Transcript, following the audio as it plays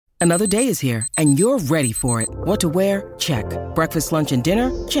Another day is here, and you're ready for it. What to wear? Check. Breakfast, lunch, and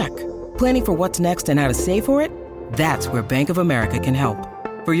dinner? Check. Planning for what's next and how to save for it? That's where Bank of America can help.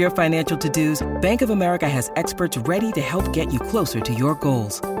 For your financial to-dos, Bank of America has experts ready to help get you closer to your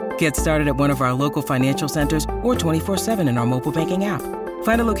goals. Get started at one of our local financial centers or 24/7 in our mobile banking app.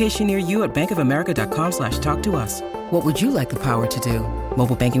 Find a location near you at bankofamerica.com/talktous. What would you like the power to do?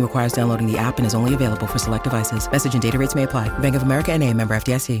 Mobile banking requires downloading the app and is only available for select devices. Message and data rates may apply. Bank of America N.A., member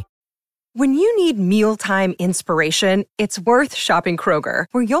FDIC. When you need mealtime inspiration, it's worth shopping Kroger,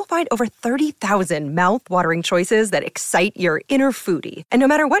 where you'll find over 30,000 mouth-watering choices that excite your inner foodie. And no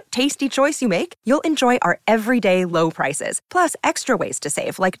matter what tasty choice you make, you'll enjoy our everyday low prices, plus extra ways to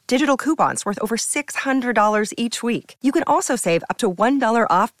save, like digital coupons worth over $600 each week. You can also save up to $1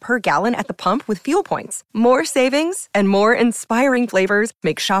 off per gallon at the pump with fuel points. More savings and more inspiring flavors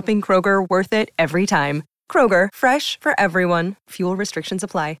make shopping Kroger worth it every time. Kroger, fresh for everyone. Fuel restrictions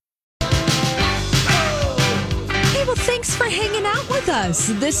apply. Well, thanks for hanging out with us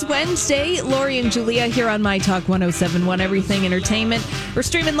this Wednesday. Lori and Julia here on My Talk 1071 Everything Entertainment. We're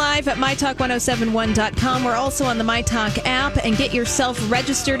streaming live at MyTalk1071.com. We're also on the My Talk app, and get yourself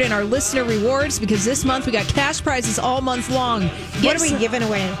registered in our listener rewards, because this month we got cash prizes all month long. What are we giving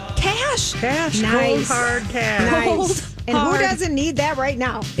away? Cash. Nice. Cold, hard cash. Nice. Cold, and hard. who doesn't need that right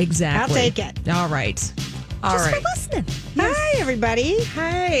now? Exactly. I'll take it. All right. All Just right. for listening. Hi, everybody.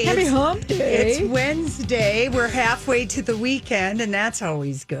 Hey, Happy it's- hump day. It's Wednesday. We're halfway to the weekend, and that's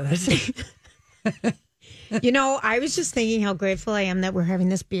always good. You know, I was just thinking how grateful I am that we're having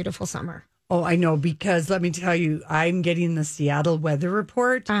this beautiful summer. Oh, I know, because let me tell you, I'm getting the Seattle weather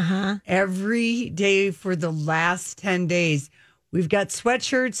report every day for the last 10 days. We've got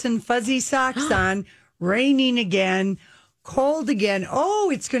sweatshirts and fuzzy socks on, raining again, cold again. Oh,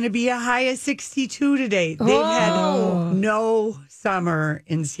 it's going to be a high of 62 today. They've had no summer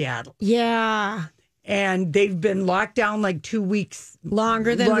in Seattle. Yeah. And they've been locked down like 2 weeks.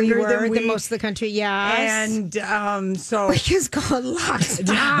 Longer than we were, than most of the country. Yes. And so we just got locked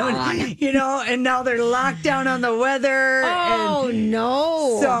down. you know, and now they're locked down on the weather. Oh,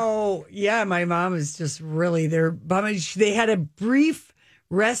 no. So, yeah, my mom is just really, they're bummed. They had a brief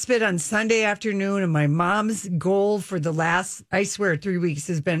respite on Sunday afternoon, and my mom's goal for the last, I swear, 3 weeks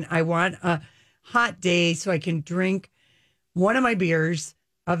has been, I want a hot day so I can drink one of my beers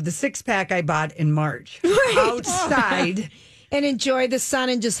of the 6-pack I bought in March outside. And enjoy the sun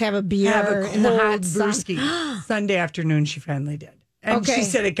and just have a beer Have a in the hot cold sun. brewski. Sunday afternoon, she finally did. And she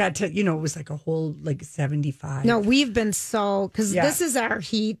said it got to, you know, it was like a whole, like 75. No, we've been so, because this is our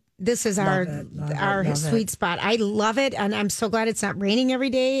heat. This is our sweet spot. I love it. And I'm so glad it's not raining every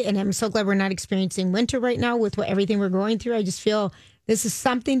day. And I'm so glad we're not experiencing winter right now with everything we're going through. I just feel this is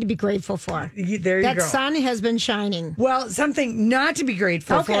something to be grateful for. There you go. That sun has been shining. Well, something not to be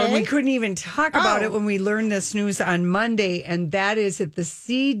grateful for. We couldn't even talk about it when we learned this news on Monday. And that is that the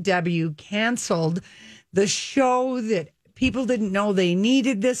CW canceled the show that people didn't know they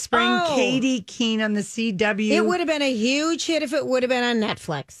needed this spring. Katie Keene on the CW. It would have been a huge hit if it would have been on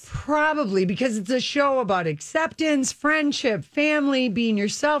Netflix. Probably, because it's a show about acceptance, friendship, family, being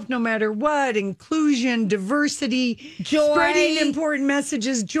yourself no matter what, inclusion, diversity, joy, spreading important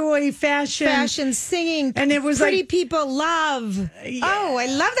messages, joy, fashion, singing, and it was pretty like people love. Yeah. Oh, I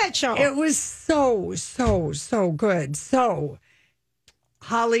love that show. It was so good. So,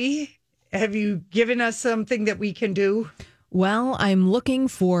 Holly, have you given us something that we can do? Well, I'm looking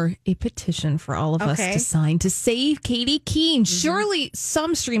for a petition for all of us to sign to save Katie Keene. Surely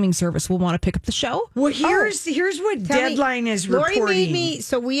some streaming service will want to pick up the show. Well, here's what Deadline is reporting. Lori made me,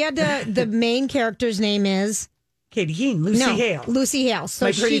 so we had the main character's name is Katie Keene, Lucy Hale. Lucy Hale. So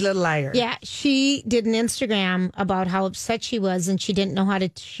My Pretty Little Liar. Yeah, she did an Instagram about how upset she was and she didn't know how to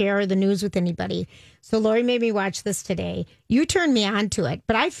share the news with anybody. So Lori made me watch this today. You turned me on to it,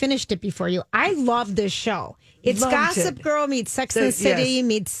 but I finished it before you. I love this show. It's Gossip Girl meets Sex and the City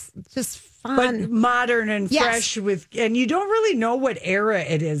meets just fun. But modern and fresh and you don't really know what era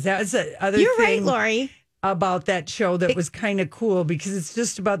it is. That's the other thing. You're right, Lori. About that show that was kind of cool because it's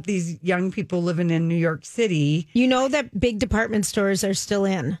just about these young people living in New York City. You know that big department stores are still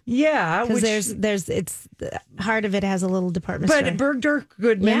in. Yeah. Because it's the heart of it has a little department store. But Bergdorf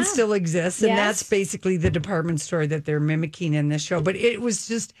Goodman still exists. And that's basically the department store that they're mimicking in this show. But it was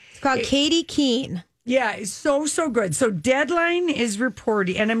just. It's called Katie Keene. Yeah, it's so good. So Deadline is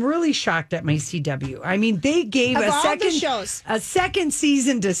reporting, and I'm really shocked at my CW. I mean, they gave a second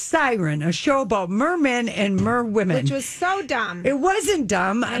season to Siren, a show about mermen and merwomen, which was so dumb. It wasn't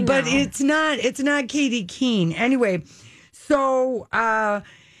dumb, but it's not Katie Keene. Anyway, so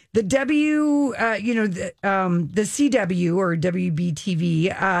The the CW or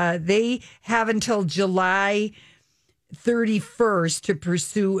WBTV, they have until July 31st to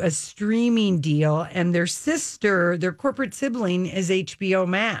pursue a streaming deal, and their corporate sibling is HBO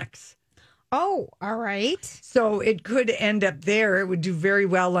Max. Oh, all right. So it could end up there. It would do very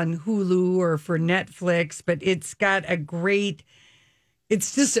well on Hulu or for Netflix, but it's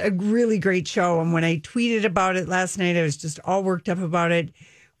just a really great show. And when I tweeted about it last night, I was just all worked up about it.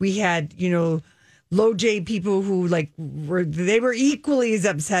 We had, low J people who were equally as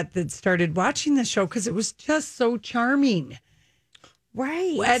upset that started watching the show because it was just so charming.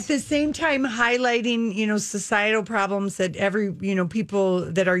 Right. At the same time, highlighting, societal problems that people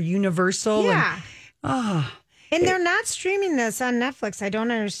that are universal. Yeah. And they're not streaming this on Netflix. I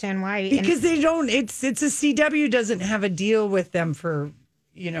don't understand why. Because they don't, it's a CW doesn't have a deal with them for,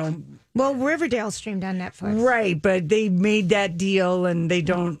 Well, Riverdale streamed on Netflix. Right. But they made that deal and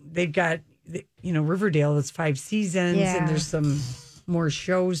they've got, Riverdale is 5 seasons and there's some more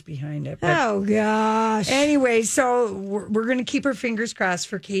shows behind it. But oh gosh. Anyway, so we're going to keep our fingers crossed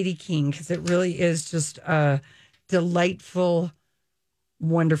for Katie Keene because it really is just a delightful,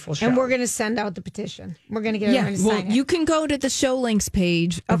 wonderful show. And we're going to send out the petition. We're going to get everyone to sign it. You can go to the show links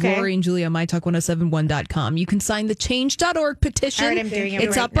page of Lori and Julia, mytalk1071.com. You can sign the change.org petition. All right, I'm doing it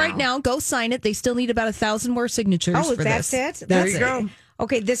it's up right now. Go sign it. They still need about 1,000 more signatures for this. That's it? There you go.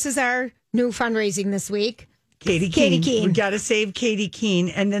 Okay, this is our new fundraising this week. Katie Keene. We got to save Katie Keene.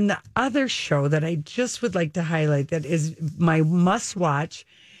 And then the other show that I just would like to highlight that is my must watch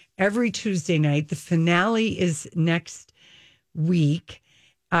every Tuesday night. The finale is next week.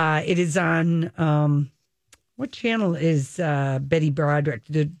 It is on, what channel is Betty Broderick?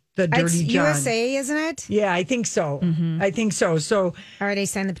 The Dirty It's John. USA, isn't it? Yeah, I think so. Mm-hmm. I think so. So all right, I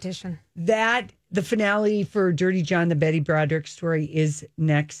signed the petition. the finale for Dirty John, the Betty Broderick story, is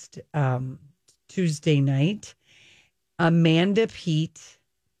next Tuesday night. Amanda Peet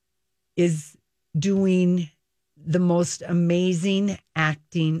is doing the most amazing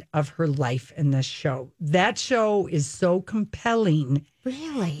acting of her life in this show. That show is so compelling.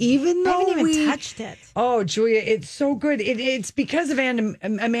 Really? Even though I haven't even touched it. Oh, Julia, it's so good. It's because of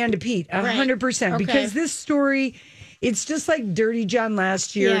Amanda Peet, 100%. Because this story, it's just like Dirty John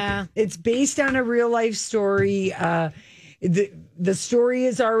last year. Yeah. It's based on a real life story. The story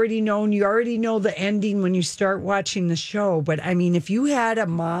is already known. You already know the ending when you start watching the show. But I mean, if you had a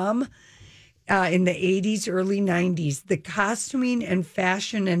mom in the 80s, early 90s, the costuming and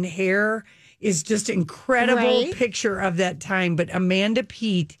fashion and hair is just incredible picture of that time. But Amanda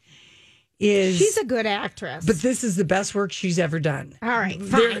Peet she's a good actress. But this is the best work she's ever done. All right,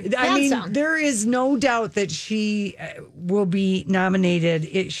 fine. There is no doubt that she will be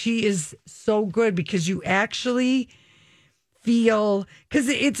nominated. She is so good because you actually feel, because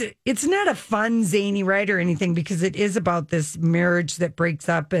it's not a fun zany ride or anything, because it is about this marriage that breaks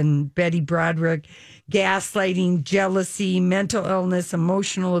up and Betty Broderick, gaslighting, jealousy, mental illness,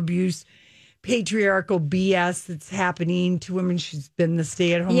 emotional abuse, patriarchal BS that's happening to women. She's been the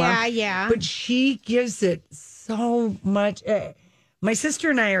stay-at-home mom. Yeah. But she gives it so much. My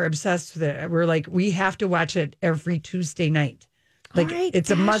sister and I are obsessed with it. We're like, we have to watch it every Tuesday night. Like, it's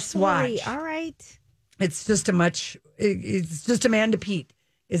a must watch. All right. It's just Amanda Peet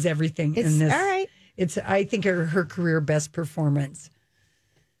is everything in this. All right. It's, I think, her career best performance.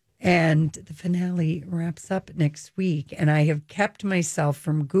 And the finale wraps up next week. And I have kept myself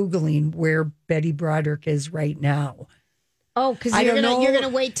from Googling where Betty Broderick is right now. Oh, because you're gonna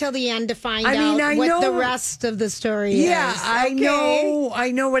wait till the end to find out what the rest of the story is. Yeah, I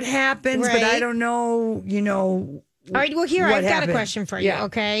know what happens, but I don't know, All right, well, here, I've got a question for you,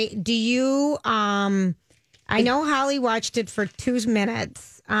 okay? Do you, I know Holly watched it for 2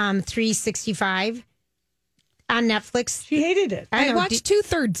 minutes, 365 on Netflix. She hated it. I watched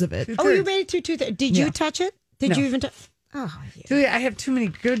 2/3 of it. Oh, you made it to 2/3. Did you touch it? Did you even touch? Oh, yeah. Julia, I have too many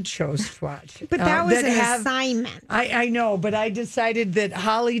good shows to watch. But that was an assignment. I know, but I decided that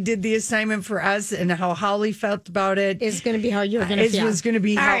Holly did the assignment for us, and how Holly felt about it is going to be how you're going to feel. It was going to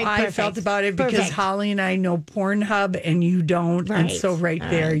be how I felt about it, because Holly and I know Pornhub and you don't. Right. And so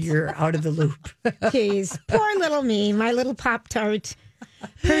there, you're out of the loop. Jeez, poor little me, my little Pop-Tart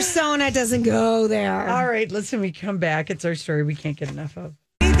persona doesn't go there. All right, listen, we come back. It's our story we can't get enough of.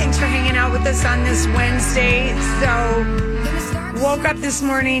 Thanks for hanging out with us on this Wednesday. So, woke up this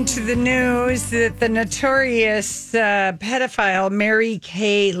morning to the news that the notorious pedophile Mary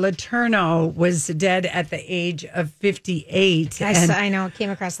Kay Letourneau was dead at the age of 58. I know. It came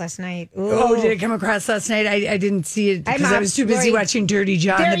across last night. Ooh. Oh, did it come across last night? I didn't see it because I was too busy watching Dirty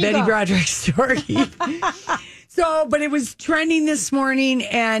John, the Betty Broderick story. So, but it was trending this morning,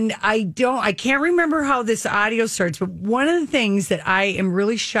 and I can't remember how this audio starts, but one of the things that I am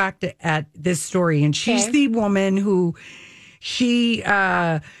really shocked at this story, and she's the woman who she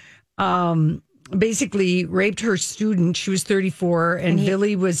basically raped her student. She was 34, and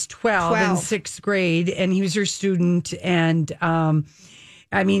Billy was 12 in sixth grade, and he was her student, and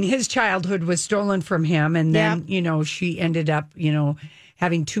I mean, his childhood was stolen from him, and then, she ended up,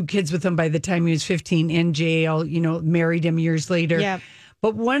 having 2 kids with him by the time he was 15 in jail, married him years later. Yeah.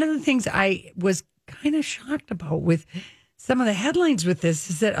 But one of the things I was kind of shocked about with some of the headlines with this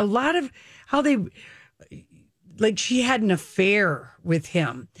is that a lot of how they, like, she had an affair with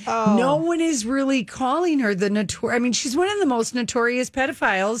him. Oh. No one is really calling her I mean, she's one of the most notorious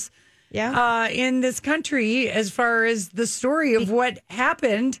pedophiles in this country as far as the story of what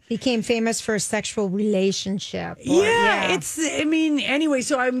happened. Became famous for a sexual relationship. Anyway,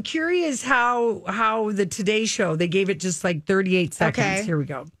 so I'm curious how the Today Show, they gave it just like 38 seconds. Okay. Here we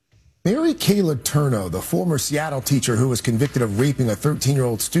go. Mary Kay Letourneau, the former Seattle teacher who was convicted of raping a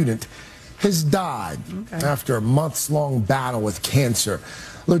 13-year-old student, has died after a months-long battle with cancer.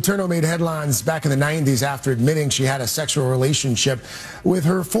 Letourneau made headlines back in the 90s after admitting she had a sexual relationship with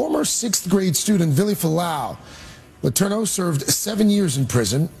her former 6th grade student, Vili Falau. Letourneau served 7 years in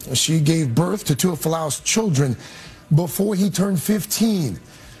prison. She gave birth to 2 of Falau's children before he turned 15.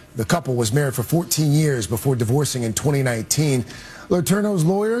 The couple was married for 14 years before divorcing in 2019. Letourneau's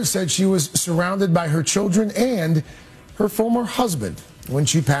lawyer said she was surrounded by her children and her former husband when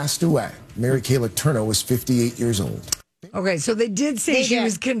she passed away. Mary Kay Letourneau was 58 years old. Okay, so they did say she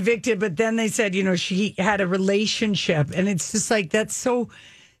was convicted, but then they said, she had a relationship. And it's just like, that's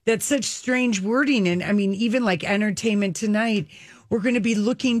such strange wording. And I mean, even like Entertainment Tonight, we're going to be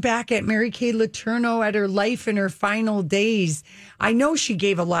looking back at Mary Kay Letourneau at her life in her final days. I know she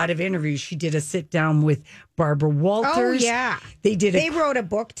gave a lot of interviews. She did a sit down with Barbara Walters. Oh, yeah. They wrote a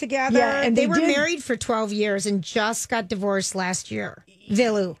book together. Yeah, and they were married for 12 years and just got divorced last year.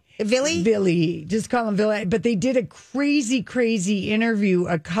 Billy, just call him Billy. But they did a crazy interview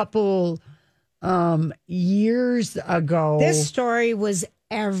a couple years ago. This story was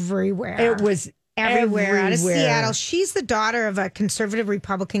everywhere. It was everywhere out of Seattle. She's the daughter of a conservative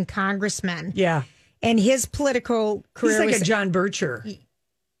Republican congressman. Yeah. And his political career He's like was a John Bircher.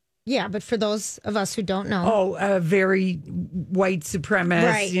 Yeah, but for those of us who don't know. Oh, a very white supremacist,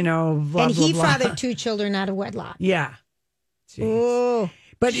 right. Blah, and he blah, blah. fathered 2 children out of wedlock. Yeah. Jeez. Oh.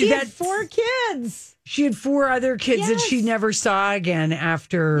 But she had 4 kids. She had 4 other kids that she never saw again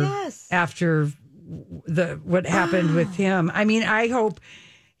after what happened with him. I mean, I hope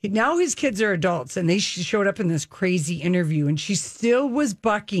now his kids are adults, and they showed up in this crazy interview, and she still was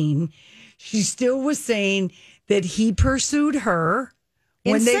bucking. She still was saying that he pursued her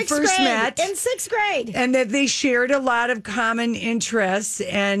when they first met in 6th grade, and that they shared a lot of common interests,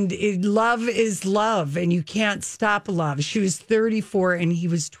 and love is love, and you can't stop love. She was 34 and he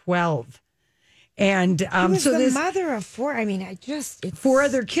was 12, and he was the mother of 4. I mean, 4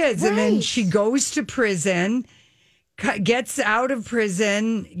 other kids, and then she goes to prison, gets out of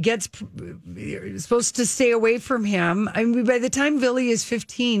prison, gets supposed to stay away from him. I mean, by the time Billy is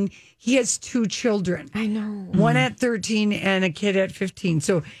 15, he has 2 children. I know. One at 13 and a kid at 15.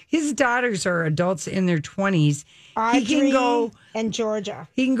 So his daughters are adults in their 20s. Audrey and Georgia.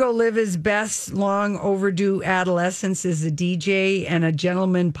 He can go live his best long overdue adolescence as a DJ and a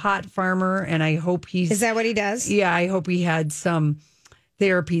gentleman pot farmer. And I hope Is that what he does? Yeah, I hope he had some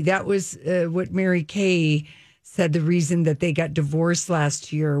therapy. That was what Mary Kay said. The reason that they got divorced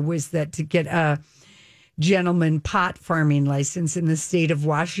last year was that to get a gentleman pot farming license in the state of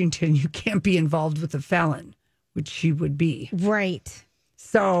Washington, you can't be involved with a felon, which she would be. Right.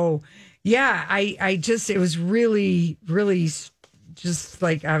 So, yeah, it was really just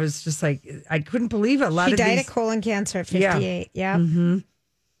like, I was just like, I couldn't believe it. She died of colon cancer at 58. Yeah. Mm-hmm.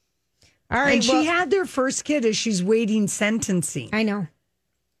 All right. And she had their first kid as she's waiting sentencing. I know.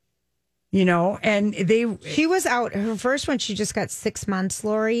 And she was out. Her first one, she just got 6 months,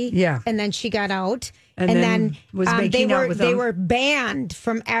 Lori. Yeah. And then she got out. And then was making out with them. They were banned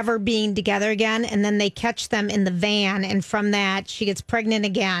from ever being together again. And then they catch them in the van. And from that, she gets pregnant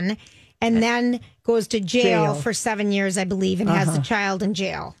again. And then goes to jail for 7 years, I believe, and has the child in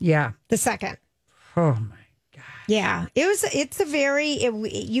jail. Yeah. The second. Oh, my God. Yeah.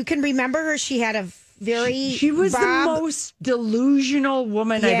 You can remember her. She had a She was the most delusional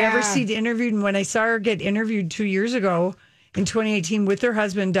woman I've ever seen interviewed. And when I saw her get interviewed 2 years ago in 2018 with her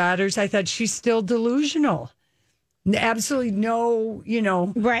husband and daughters, I thought she's still delusional. Absolutely no,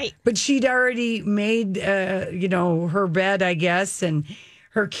 Right. But she'd already made, her bed, I guess. And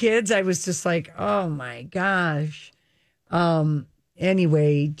her kids, I was just like, oh my gosh.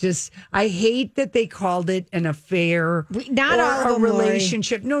 Anyway, just I hate that they called it an affair, not or all of a them, Lori.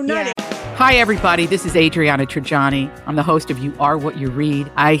 relationship. No, not Yeah. Hi, everybody. This is Adriana Trajani. I'm the host of You Are What You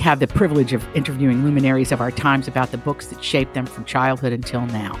Read. I have the privilege of interviewing luminaries of our times about the books that shaped them from childhood until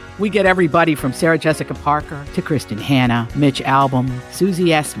now. We get everybody from Sarah Jessica Parker to Kristen Hanna, Mitch Albom, Susie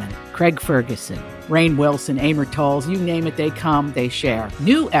Essman, Craig Ferguson, Rainn Wilson, Amor Tolls, you name it, they come, they share.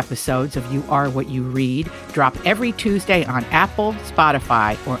 New episodes of You Are What You Read drop every Tuesday on Apple,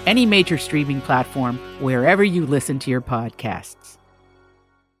 Spotify, or any major streaming platform wherever you listen to your podcasts.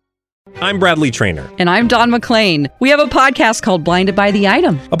 I'm Bradley Trainer. And I'm Don McClain. We have a podcast called Blinded by the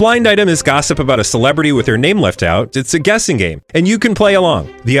Item. A blind item is gossip about a celebrity with their name left out. It's a guessing game, and you can play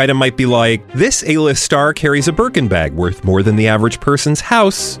along. The item might be like, this A-list star carries a Birkin bag worth more than the average person's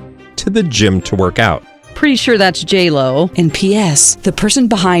house to the gym to work out. Pretty sure that's J-Lo. And P.S. the person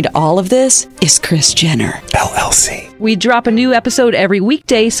behind all of this is Kris Jenner, LLC. We drop a new episode every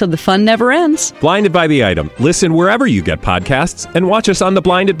weekday so the fun never ends. Blinded by the Item. Listen wherever you get podcasts and watch us on the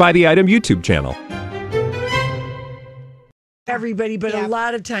Blinded by the Item YouTube channel. everybody, but a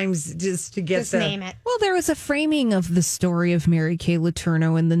lot of times just to get name it. Well, there was a framing of the story of Mary Kay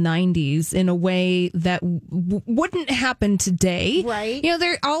Letourneau in the 90s in a way that wouldn't happen today. Right. You know,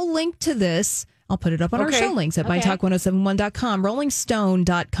 they're all linked to this. I'll put it up on our show links at mytalk1071.com.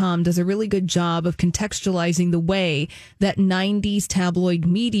 RollingStone.com does a really good job of contextualizing the way that 90s tabloid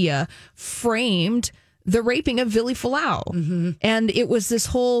media framed the raping of Vili Fualaau. Mm-hmm. And it was this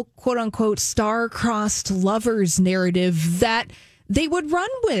whole quote unquote star-crossed lovers narrative that they would run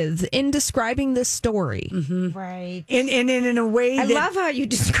with in describing this story. Mm-hmm. Right. And in a way I love how you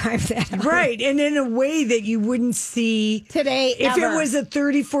describe that. Right. And in a way that you wouldn't see today. If it was a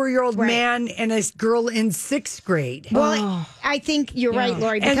 34-year-old man and a girl in sixth grade. Well, I think you're right,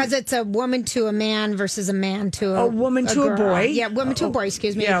 Lori, because it's a woman to a man versus a man to a woman to a boy. Yeah, woman to a boy,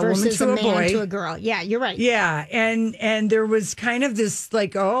 excuse me, versus a man to a girl. Yeah, you're right. Yeah. And there was kind of this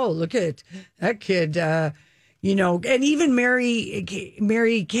like, oh, look at that kid, you know, and even Mary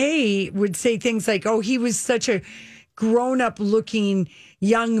Kay would say things like, oh, he was such a grown-up looking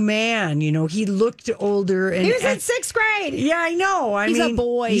young man. You know, he looked older. And he was in sixth grade. Yeah, I know. He's a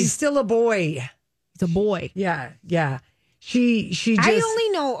boy. He's still a boy. He's a boy. Yeah, yeah. She just... I only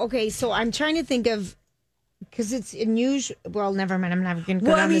know, okay, so I'm trying to think of, because it's unusual. Well, never mind. I'm never going to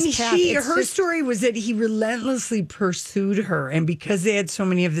go down this path. Her story was that he relentlessly pursued her, and because they had so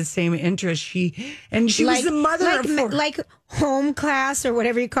many of the same interests, she was the mother of four. Like home class or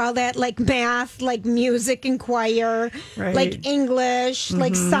whatever you call that, like math, like music and choir, like English,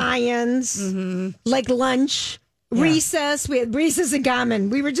 like science, like lunch, recess. We had recess in common.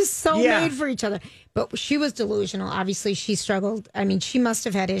 We were just so made for each other. But she was delusional. Obviously, she struggled. I mean, she must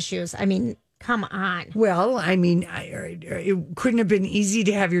have had issues. I mean, come on. Well, I mean, it couldn't have been easy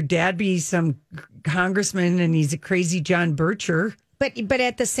to have your dad be some congressman and he's a crazy John Bircher. But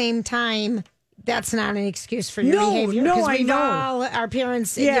at the same time, that's not an excuse for your behavior. No, I know. All our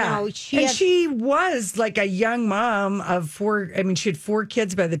parents, yeah. you know, she was like a young mom of four. I mean, she had 4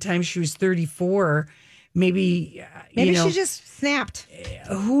 kids by the time she was 34. Maybe she just snapped.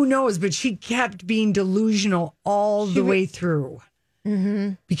 Who knows? But she kept being delusional all the way through.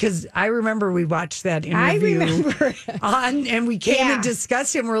 Mm-hmm. Because I remember we watched that interview and we came and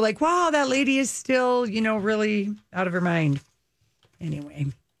discussed it and we're like, wow, that lady is still, you know, really out of her mind. Anyway,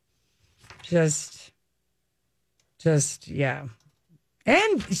 just yeah.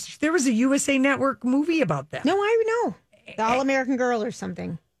 And there was a USA Network movie about that. No, I know. The All-American Girl or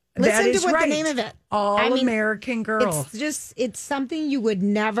something. Listen to what the name of it. All-American Girl. It's something you would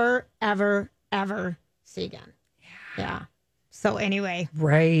never, ever, ever see again. Yeah. So anyway.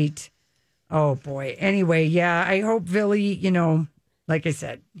 Right. Oh, boy. Anyway, yeah, I hope Vili, you know, like I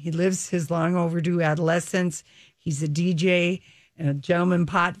said, he lives his long overdue adolescence. He's a DJ and a gentleman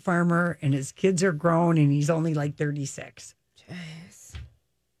pot farmer, and his kids are grown, and he's only like 36. Jeez.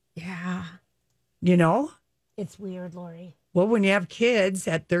 Yeah. You know? It's weird, Lori. Well, when you have kids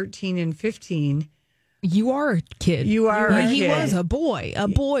at 13 and 15... You are a kid. You are a kid. He was a boy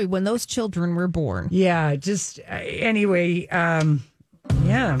when those children were born. Yeah, just anyway,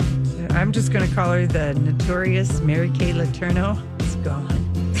 yeah. I'm just going to call her the notorious Mary Kay Letourneau. It's gone.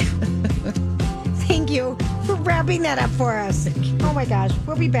 Thank you for wrapping that up for us. Oh my gosh,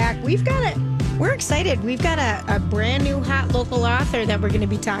 we'll be back. We're excited. We've got a brand new hot local author that we're going to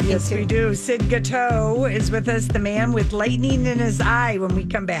be talking to. Yes, we do. Sid Gatteau is with us, the man with lightning in his eye, when we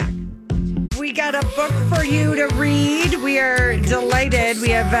come back. We got a book for you to read. We are delighted. We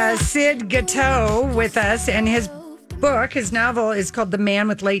have Sid Gatteau with us, and his book, his novel, is called The Man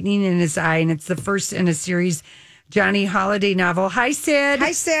with Lightning in His Eye, and it's the first in a series Johnny Holiday novel. Hi, Sid.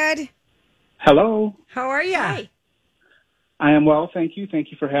 Hi, Sid. Hello. How are you? Hi. I am well, thank you.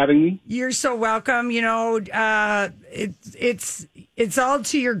 Thank you for having me. You're so welcome. You know, it's all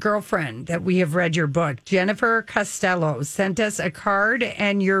to your girlfriend that we have read your book. Jennifer Costello sent us a card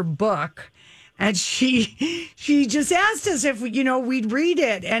and your book, and she just asked us if we'd read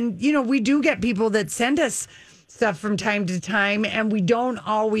it. And we do get people that send us stuff from time to time, and we don't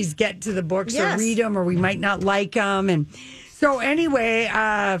always get to the books or read them, or we might not like them. And so anyway,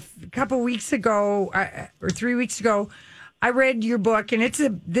 a couple weeks ago or 3 weeks ago, I read your book, and it's a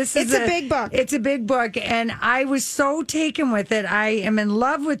big book. It's a big book, and I was so taken with it. I am in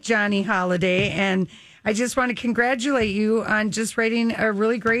love with Johnny Holiday, and I just want to congratulate you on just writing a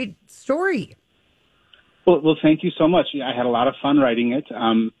really great story. Well, thank you so much. I had a lot of fun writing it.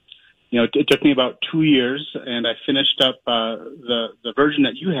 It took me about 2 years, and I finished up the version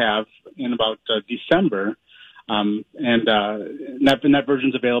that you have in about December. And that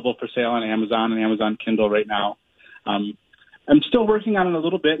version's available for sale on Amazon and Amazon Kindle right now. I'm still working on it a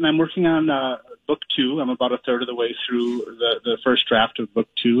little bit, and I'm working on book 2. I'm about a third of the way through the first draft of book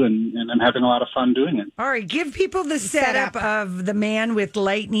 2, and I'm having a lot of fun doing it. All right, give people the setup of The Man with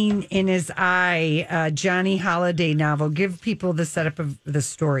Lightning in His Eye, Johnny Holiday novel. Give people the setup of the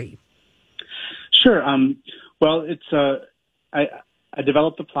story. Sure. Well, it's I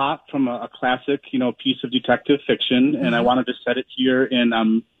developed the plot from a classic, piece of detective fiction, and I wanted to set it here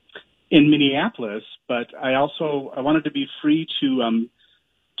in Minneapolis, but I wanted to be free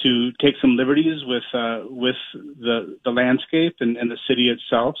to take some liberties with the landscape and the city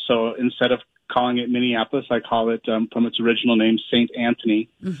itself. So instead of calling it Minneapolis, I call it from its original name, St. Anthony.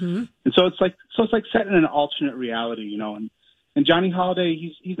 Mm-hmm. And so it's like set in an alternate reality, And Johnny Holiday,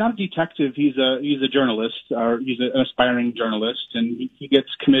 he's not a detective. He's a journalist, or he's an aspiring journalist, and he gets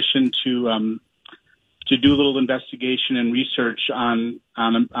commissioned to do a little investigation and research on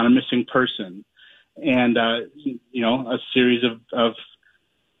a missing person, and a series of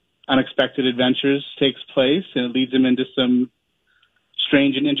unexpected adventures takes place, and it leads him into some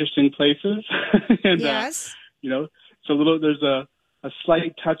strange and interesting places. And, yes, there's a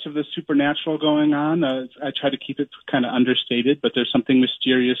slight touch of the supernatural going on. I try to keep it kind of understated, but there's something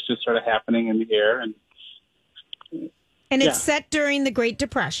mysterious just sort of happening in the air, and it's set during the Great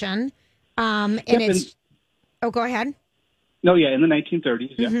Depression, Oh, go ahead. No, in the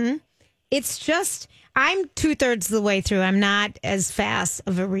 1930s, yeah. Mm-hmm. It's just, I'm 2/3 of the way through. I'm not as fast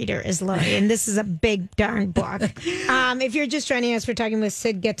of a reader as Lori, and this is a big darn book. If you're just joining us, we're talking with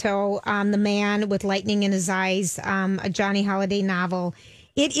Sid Gatto, The Man with Lightning in His Eyes, a Johnny Holiday novel.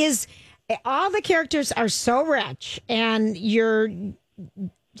 It is, all the characters are so rich, and you're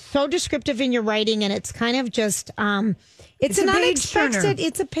so descriptive in your writing, and it's kind of just... It's an unexpected,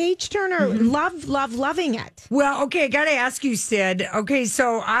 it's a page turner. Mm-hmm. Loving it. Well, okay, I got to ask you, Sid. Okay,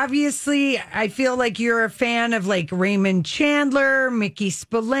 so obviously I feel like you're a fan of like Raymond Chandler, Mickey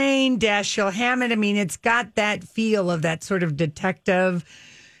Spillane, Dashiell Hammett. I mean, it's got that feel of that sort of detective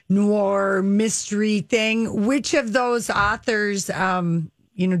noir mystery thing. Which of those authors,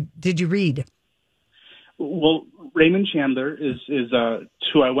 did you read? Well, Raymond Chandler is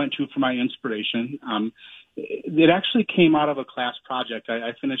who I went to for my inspiration. It actually came out of a class project.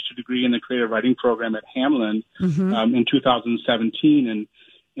 I finished a degree in the creative writing program at Hamlin in 2017,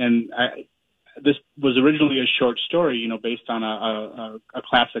 and this was originally a short story, based on a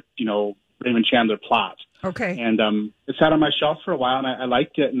classic, Raymond Chandler plot. Okay. And it sat on my shelf for a while, and I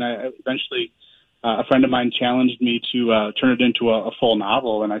liked it, and I eventually a friend of mine challenged me to turn it into a full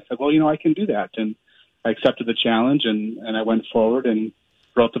novel, and I said, well, I can do that, and I accepted the challenge, and I went forward and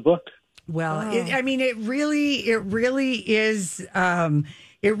wrote the book. Well, it really is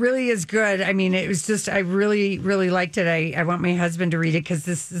good. I mean, it was just, I really, really liked it. I want my husband to read it because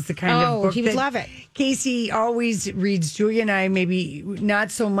this is the kind of book he would love it. Casey always reads. Julia and I, maybe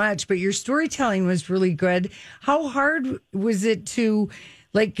not so much, but your storytelling was really good. How hard was it to,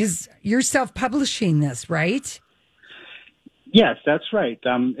 because you're self-publishing this, right? Yes, that's right.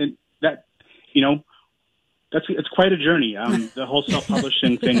 And that, it's quite a journey. The whole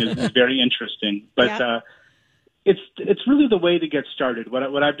self-publishing thing is very interesting, but it's really the way to get started.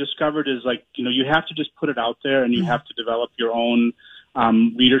 What I've discovered is you have to just put it out there, and you have to develop your own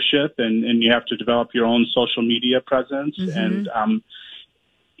readership, and you have to develop your own social media presence, and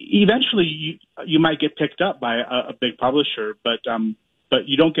eventually you might get picked up by a big publisher, but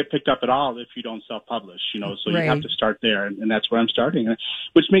you don't get picked up at all if you don't self-publish, so right. You have to start there, and that's where I'm starting,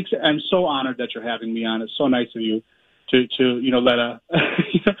 which makes I'm so honored that you're having me on. It's so nice of you to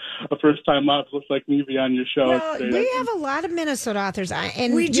let a first-time author like me be on your show. Well, we have a lot of Minnesota authors,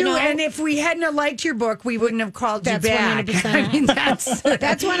 and we do. And if we hadn't have liked your book, we wouldn't have called you back. 100%. I mean, that's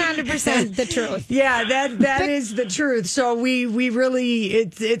 100% the truth. Yeah, that is the truth. So we really,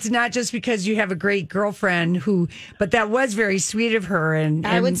 it's not just because you have a great girlfriend but that was very sweet of her. And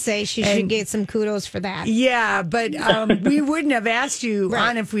I would say she should get some kudos for that. Yeah, but we wouldn't have asked you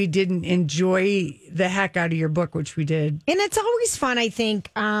on if we didn't enjoy the heck out of your book, which we did. And it's always fun, I think,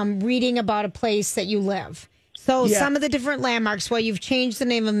 reading about a place that you live. So some of the different landmarks, you've changed the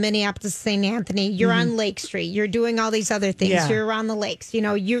name of Minneapolis to St. Anthony. You're on Lake Street. You're doing all these other things. Yeah. You're around the lakes. You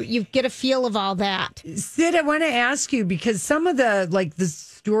know, you get a feel of all that. Sid, I want to ask you, because some of the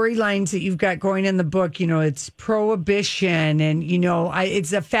storylines that you've got going in the book, you know, it's prohibition and, you know,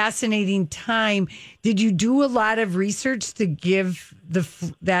 it's a fascinating time. Did you do a lot of research to give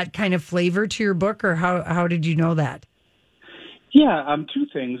that kind of flavor to your book, or how did you know that? Yeah, two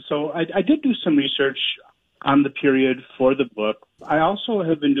things. So I did do some research on the period for the book. I also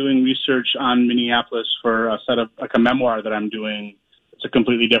have been doing research on Minneapolis for a memoir that I'm doing. It's a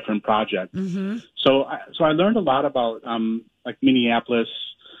completely different project. Mm-hmm. So I learned a lot about Minneapolis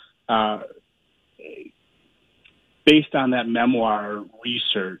based on that memoir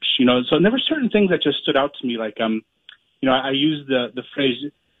research. You know, so there were certain things that just stood out to me. Like, you know, I used the phrase,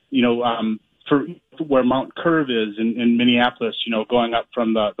 you know, for where Mount Curve is in Minneapolis, you know, going up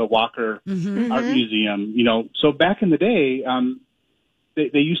from the Walker Art Museum, you know. So back in the day,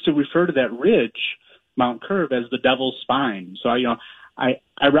 they used to refer to that ridge, Mount Curve, as the Devil's Spine. So, you know,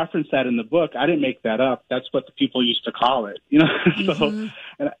 I referenced that in the book. I didn't make that up. That's what the people used to call it, you know. So,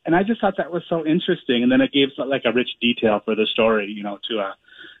 and I just thought that was so interesting. And then it gave like a rich detail for the story, you know, to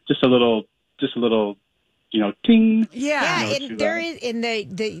just a little, you know, ting. Yeah, you know, and there is in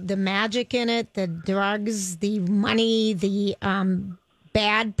the magic in it, the drugs, the money, the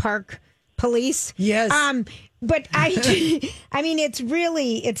bad park police. Yes. But I mean,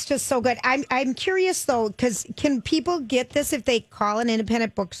 it's just so good. I'm curious though, because can people get this if they call an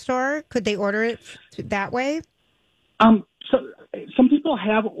independent bookstore? Could they order it that way? So some people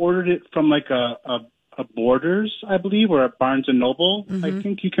have ordered it from like a Borders, I believe, or a Barnes and Noble. I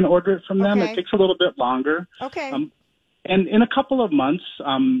think you can order it from them. Okay. It takes a little bit longer. Okay. And in a couple of months,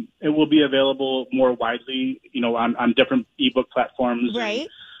 it will be available more widely, you know, on different ebook platforms. Right.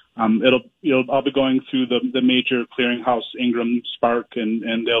 And, I'll be going through the major clearinghouse, Ingram, Spark,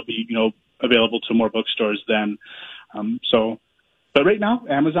 and they'll be, you know, available to more bookstores then. But right now,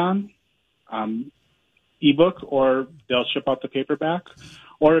 Amazon, ebook, or they'll ship out the paperback.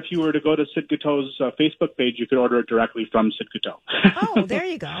 Or if you were to go to Sid Guiteau's Facebook page, you could order it directly from Sid Guiteau. Oh, there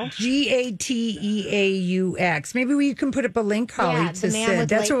you go. Gateaux. Maybe we can put up a link, Holly, to Sid.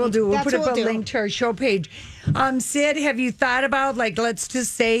 That's what we'll do. We'll put up a link to our show page. Sid, have you thought about, let's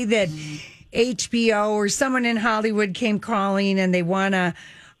just say that HBO or someone in Hollywood came calling and they want to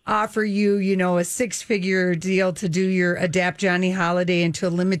offer you, you know, a 6-figure deal to adapt Johnny Holiday into a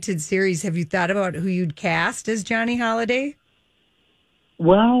limited series. Have you thought about who you'd cast as Johnny Holiday?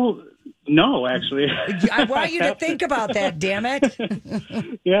 Well, no, actually. I want you to think about that, damn it.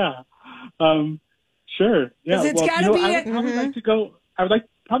 Yeah. Sure. Yeah. It's got to be. I would like to go. I would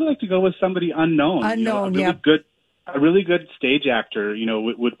probably like to go with somebody unknown. Unknown, a really good stage actor. You know,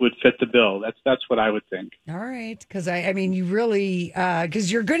 would fit the bill. That's what I would think. All right, because I mean, you really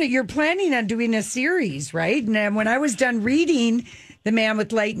because you're planning on doing a series, right? And when I was done reading The Man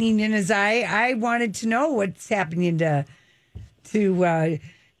with Lightning in His Eye, I wanted to know what's happening to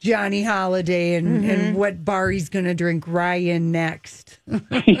Johnny Holiday and what bar he's going to drink Ryan next.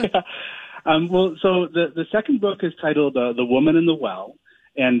 Yeah. Well, so the second book is titled The Woman in the Well,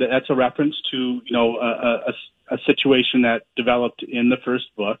 and that's a reference to, you know, a situation that developed in the first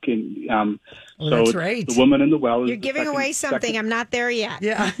book. And that's right. The Woman in the Well. You're giving away something. I'm not there yet.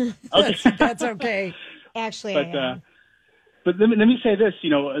 Yeah, that's okay. Actually, But let me say this,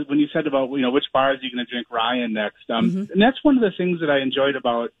 you know, when you said about, you know, which bars are you going to drink Ryan next, and that's one of the things that I enjoyed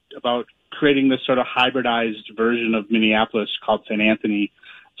about creating this sort of hybridized version of Minneapolis called St. Anthony.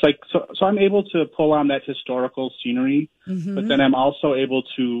 It's like, so I'm able to pull on that historical scenery, but then I'm also able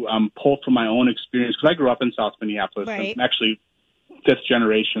to pull from my own experience, because I grew up in South Minneapolis. Right. I'm actually fifth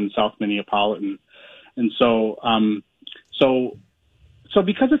generation South Minneapolitan. And so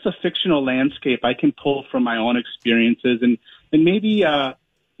because it's a fictional landscape, I can pull from my own experiences, and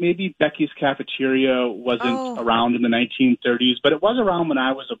maybe Becky's Cafeteria wasn't around in the 1930s, but it was around when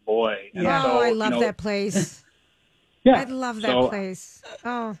I was a boy. And I love that place. Yeah, I love that place.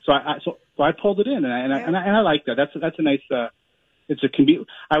 Oh, so I pulled it in, and I like that. That's a nice. It's a convenient.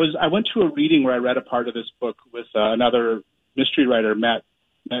 I went to a reading where I read a part of this book with another mystery writer, Matt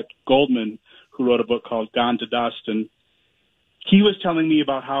met Goldman, who wrote a book called Gone to Dust, and he was telling me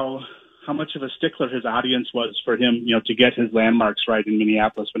about how much of a stickler his audience was for him, to get his landmarks right in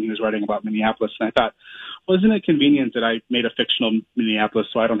Minneapolis when he was writing about Minneapolis. And I thought, well, isn't it convenient that I made a fictional Minneapolis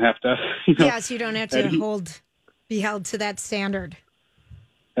so I don't have to, Yes, you don't have to be held to that standard.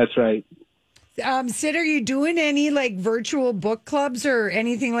 That's right. Sid, are you doing any like virtual book clubs or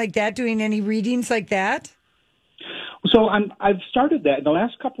anything like that? Doing any readings like that? So I've started that. In the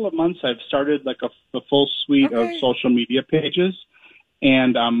last couple of months, I've started like a full suite of social media pages.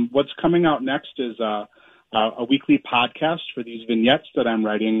 And what's coming out next is a weekly podcast for these vignettes that I'm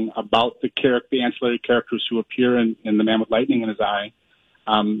writing about the ancillary characters who appear in The Man with Lightning in His Eye.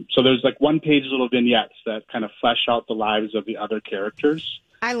 So there's like one-page little vignettes that kind of flesh out the lives of the other characters.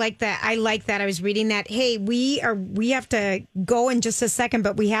 I like that. I was reading that. Hey, we have to go in just a second,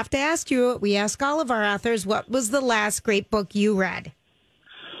 but we have to ask you. We ask all of our authors, what was the last great book you read?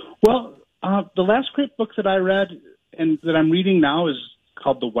 Well, the last great book that I read and that I'm reading now is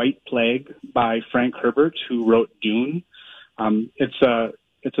called The White Plague by Frank Herbert, who wrote Dune. It's a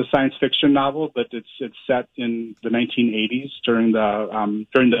science fiction novel, but it's set in the 1980s during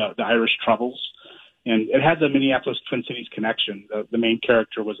the Irish Troubles, and it had the Minneapolis Twin Cities connection. The main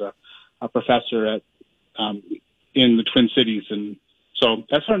character was a professor at in the Twin Cities, and so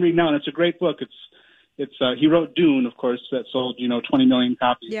that's what I'm reading now. And it's a great book. He wrote Dune, of course, that sold 20 million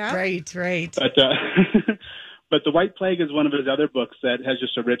copies. Yeah, right. But but The White Plague is one of his other books that has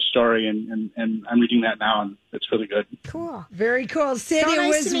just a rich story, and I'm reading that now, and it's really good. Cool. Very cool. Sid, So it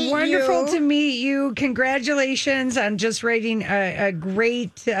nice was to meet wonderful you. to meet you. Congratulations on just writing a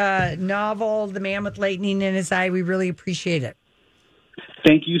great novel, The Man with Lightning in His Eye. We really appreciate it.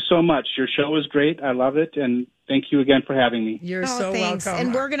 Thank you so much. Your show is great. I love it, and thank you again for having me. You're Thanks. welcome.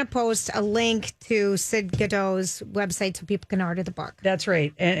 And we're going to post a link to Sid Godot's website so people can order the book. That's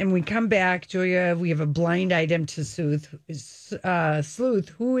right. And we come back, Julia, we have a blind item to Sleuth, who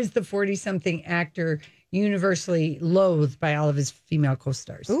is the 40-something actor universally loathed by all of his female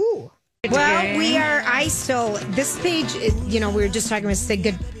co-stars. Ooh. Well, this page, we were just talking with Sid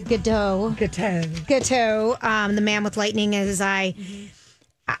Godot. The Man with Lightning in His Eye.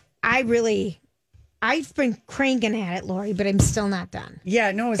 I've been cranking at it, Lori, but I'm still not done.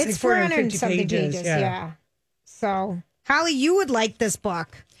 Yeah, no, it's like 450 pages. Yeah. So, Holly, you would like this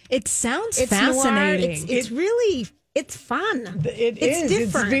book. It sounds It's fascinating. Noir. It's fun. It's different.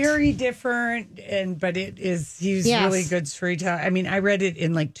 It's very different, but it is. He's really good storyteller. I mean, I read it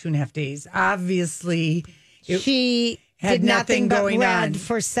in like 2.5 days. Obviously, She had did nothing but going read on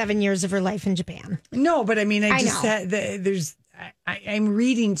for 7 years of her life in Japan. No, but I mean, I just know. had I'm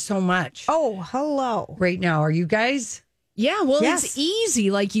reading so much. Oh, hello. Right now, are you guys? Yeah, well, Yes. it's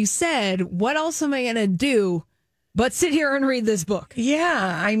easy. Like you said, what else am I going to do but sit here and read this book?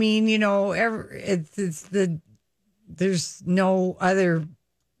 Yeah, I mean, there's no other.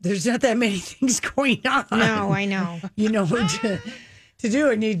 There's not that many things going on. No, I know. To do,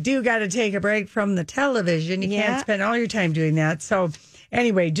 and you do got to take a break from the television. You can't spend all your time doing that. So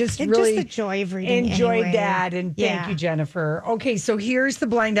anyway, just the joy of reading. Enjoyed anyway. that, and thank you, Jennifer. Okay, so here's the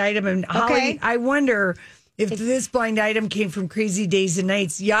blind item, and Holly, I wonder if this blind item came from Crazy Days and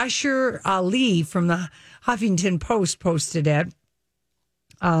Nights. Yashir Ali from the Huffington Post posted it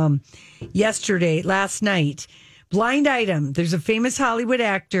last night. Blind item. There's a famous Hollywood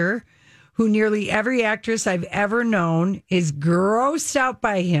actor who nearly every actress I've ever known is grossed out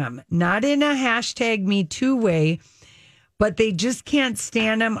by him. Not in a #MeToo way, but they just can't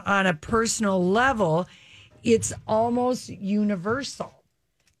stand him on a personal level. It's almost universal.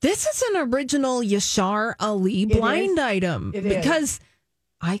 This is an original Yashar Ali blind item because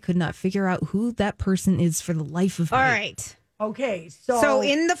I could not figure out who that person is for the life of me. All right. Okay, so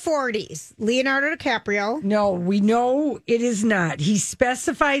in the 40s, Leonardo DiCaprio. No, we know it is not. He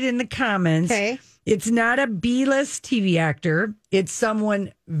specified in the comments. Okay. It's not a B-list TV actor. It's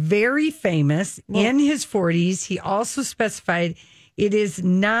someone very famous in his 40s. He also specified it is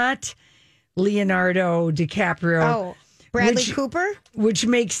not Leonardo DiCaprio. Oh, Bradley Cooper? Which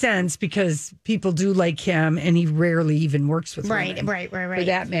makes sense because people do like him and he rarely even works with women. Right. For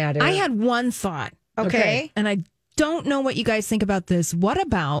that matter. I had one thought. Okay. And I don't know what you guys think about this. What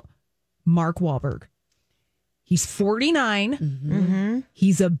about Mark Wahlberg? He's 49. Mm-hmm.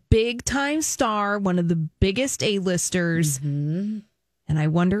 He's a big time star, one of the biggest A-listers. Mm-hmm. And I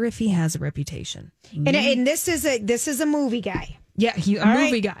wonder if he has a reputation. And this is a movie guy. Yeah,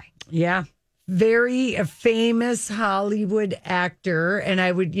 movie guy. Yeah. Very famous Hollywood actor. And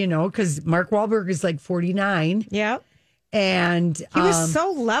I would, because Mark Wahlberg is like 49. Yeah. And he was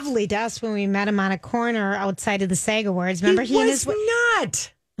so lovely to us when we met him on a corner outside of the SAG Awards. Remember, he was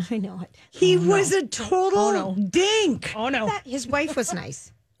not. I know it. He was a total dink. Oh, no. His wife was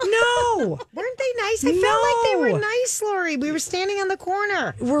nice. No. Weren't they nice? I felt like they were nice, Lori. We were standing on the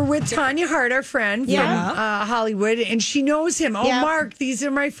corner. We're with Tanya Hart, our friend from Hollywood, and she knows him. Oh, Mark, these are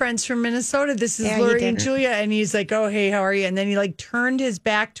my friends from Minnesota. This is Lori and Julia. And he's like, oh, hey, how are you? And then he like turned his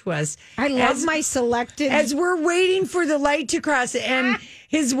back to us. I love my selected. As we're waiting for the light to cross, and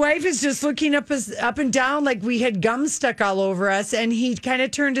his wife is just looking up and down like we had gum stuck all over us. And he kind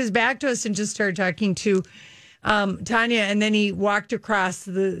of turned his back to us and just started talking to Tanya, and then he walked across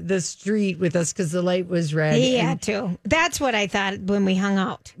the street with us because the light was red. He had to. That's what I thought when we hung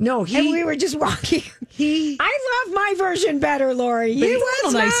out. No, and we were just walking. I love my version better, Lori. He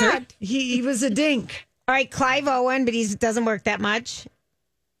was nicer. He was a dink. All right, Clive Owen, but he doesn't work that much.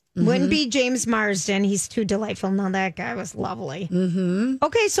 Wouldn't be James Marsden. He's too delightful. No, that guy was lovely.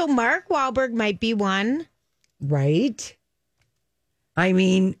 Okay, so Mark Wahlberg might be one. Right. I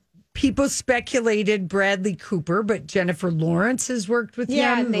mean, people speculated Bradley Cooper, but Jennifer Lawrence has worked with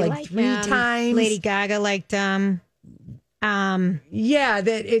him like 3 times. Lady Gaga liked him. Yeah,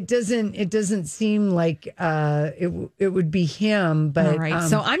 that it doesn't seem like it would be him. But all right,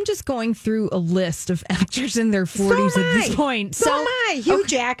 so I'm just going through a list of actors in their 40s at this point. So am I. Hugh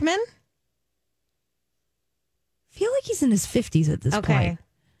Jackman. I feel like he's in his 50s at this point.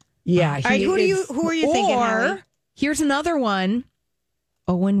 Yeah. All right, who are you thinking? Or here's another one.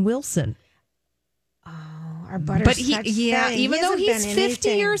 Owen Wilson. Our butterscotch. But even though he's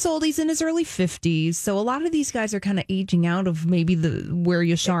 50 years old, he's in his early 50s. So a lot of these guys are kind of aging out of maybe where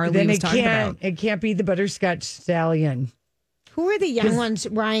Yashara Lee was talking about. It can't be the butterscotch stallion. Who are the young ones?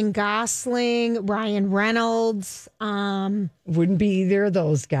 Ryan Gosling, Ryan Reynolds. Wouldn't be either of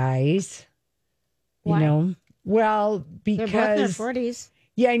those guys. Why? You know? Well, because they're both in their 40s.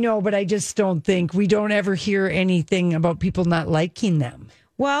 Yeah, I know, but I just don't think we don't ever hear anything about people not liking them.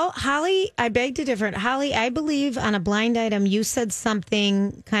 Well, Holly, I beg to differ. Holly, I believe on a blind item, you said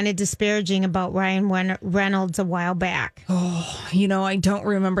something kind of disparaging about Ryan Reynolds a while back. Oh, I don't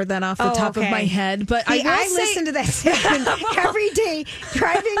remember that off the top of my head, but I listen to that segment every day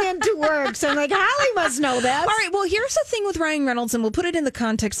driving into work. So I'm like, Holly must know that. All right. Well, here's the thing with Ryan Reynolds, and we'll put it in the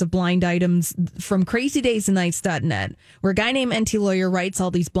context of blind items from crazydaysandnights.net, where a guy named NT Lawyer writes all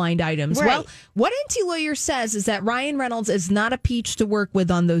these blind items. Right. Well, what NT Lawyer says is that Ryan Reynolds is not a peach to work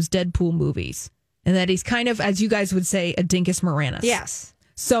with on those Deadpool movies, and that he's kind of, as you guys would say, a dinkus Moranis. Yes.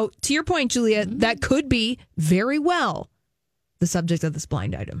 So to your point, Julia, that could be very well the subject of this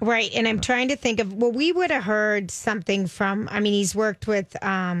blind item. Right. And I'm trying to think of, we would have heard something from, he's worked with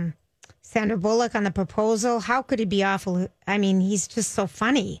Sandra Bullock on The Proposal. How could he be awful? He's just so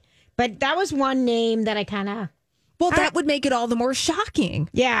funny. But that was one name that I kind of... Well, that would make it all the more shocking.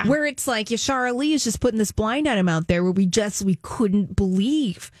 Yeah. Where it's like Yashara Lee is just putting this blind item out there where we couldn't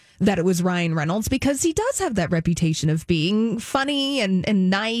believe that it was Ryan Reynolds, because he does have that reputation of being funny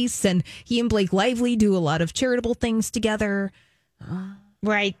and nice. And he and Blake Lively do a lot of charitable things together.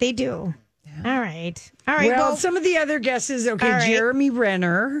 Right. They do. Yeah. All right. Well, some of the other guesses. Okay. Right. Jeremy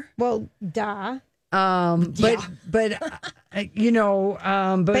Renner. Well, duh. But do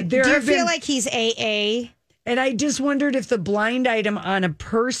you feel like he's AA? And I just wondered if the blind item on a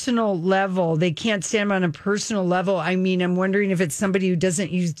personal level, they can't stand him on a personal level. I'm wondering if it's somebody who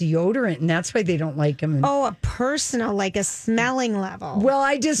doesn't use deodorant, and that's why they don't like him. A personal, like a smelling level. Well,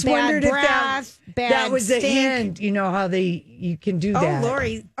 I just wondered if that was a hint. You know how you can do that. Oh,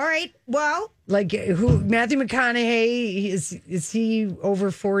 Lori. All right. Well. Like Matthew McConaughey, is he over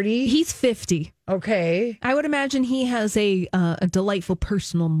 40? He's 50. Okay. I would imagine he has a delightful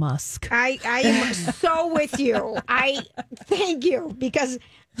personal musk. I am so with you. I thank you, because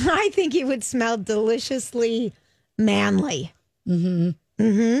I think he would smell deliciously manly. I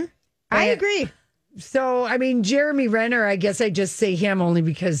agree. So, Jeremy Renner, I guess I just say him only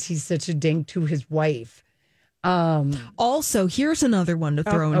because he's such a dink to his wife. Also, here's another one to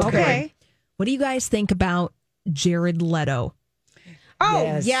throw in. Okay. What do you guys think about Jared Leto?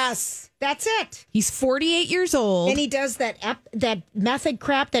 Oh, yes. That's it. He's 48 years old. And he does that method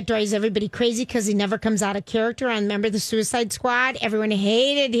crap that drives everybody crazy because he never comes out of character. I remember the Suicide Squad. Everyone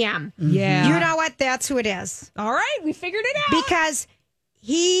hated him. Yeah. You know what? That's who it is. All right. We figured it out. Because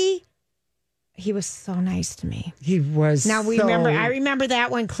he was so nice to me. He was. Now, I remember that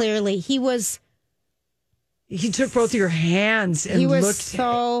one clearly. He took both your hands and looked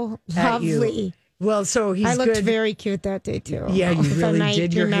so lovely. You. Well, so he's I looked good. very cute that day, too. Yeah, you really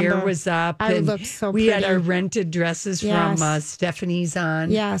did. Your hair was up. I looked so we pretty. had our rented dresses from Stephanie's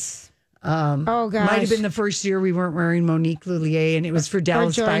on. Yes. Oh, gosh. Might have been the first year we weren't wearing Monique Lhuillier, and it was for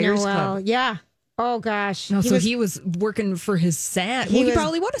Dallas Buyers Club. Yeah. Oh, gosh. No, he was working for his SAG. He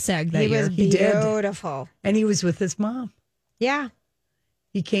probably won a SAG that year. He was beautiful. And he was with his mom. Yeah.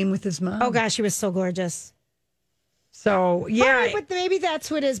 He came with his mom. Oh, gosh, he was so gorgeous. So, yeah. But maybe that's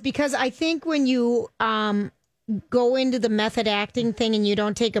what it is, because I think when you go into the method acting thing and you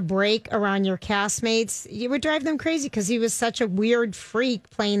don't take a break around your castmates, you would drive them crazy, because he was such a weird freak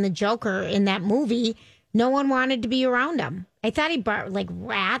playing the Joker in that movie. No one wanted to be around him. I thought he brought like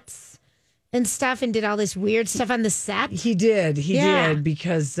rats and stuff and did all this weird stuff on the set. He did. He did,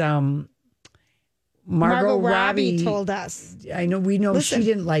 because Margot Robbie told us. I know, we know. Listen, she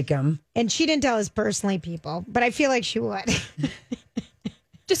didn't like him. And she didn't tell us personally, people, but I feel like she would.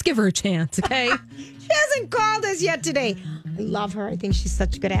 Just give her a chance, okay? She hasn't called us yet today. I love her. I think she's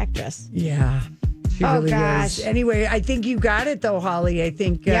such a good actress. Yeah. She really is. Anyway, I think you got it though, Holly. I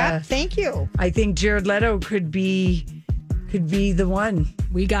think thank you. I think Jared Leto could be the one.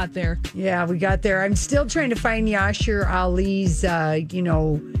 We got there. Yeah, we got there. I'm still trying to find Yashir Ali's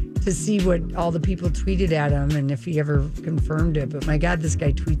to see what all the people tweeted at him and if he ever confirmed it. But my God, this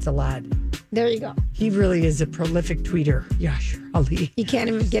guy tweets a lot. There you go. He really is a prolific tweeter, Yashir Ali. You can't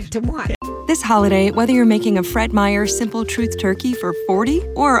even get to one. This holiday, whether you're making a Fred Meyer Simple Truth Turkey for 40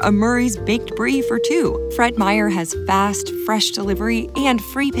 or a Murray's Baked Brie for 2, Fred Meyer has fast, fresh delivery and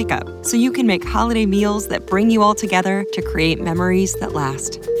free pickup, so you can make holiday meals that bring you all together to create memories that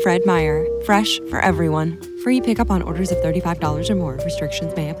last. Fred Meyer, fresh for everyone. Free pickup on orders of $35 or more.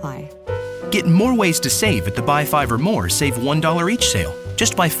 Restrictions may apply. Get more ways to save at the Buy 5 or More Save $1 each sale.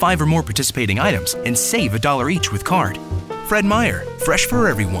 Just buy 5 or more participating items and save $1 each with card. Fred Meyer, fresh for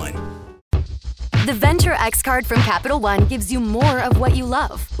everyone. The Venture X card from Capital One gives you more of what you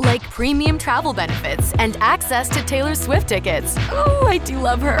love, like premium travel benefits and access to Taylor Swift tickets. Oh, I do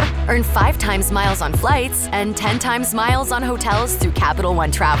love her. Earn 5 times miles on flights and 10 times miles on hotels through Capital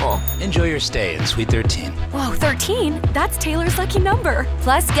One Travel. Enjoy your stay in Suite 13. Whoa, 13? That's Taylor's lucky number.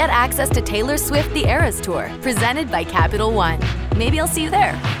 Plus, get access to Taylor Swift The Eras Tour, presented by Capital One. Maybe I'll see you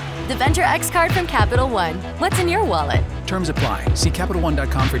there. The Venture X card from Capital One. What's in your wallet? Terms apply. See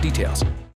CapitalOne.com for details.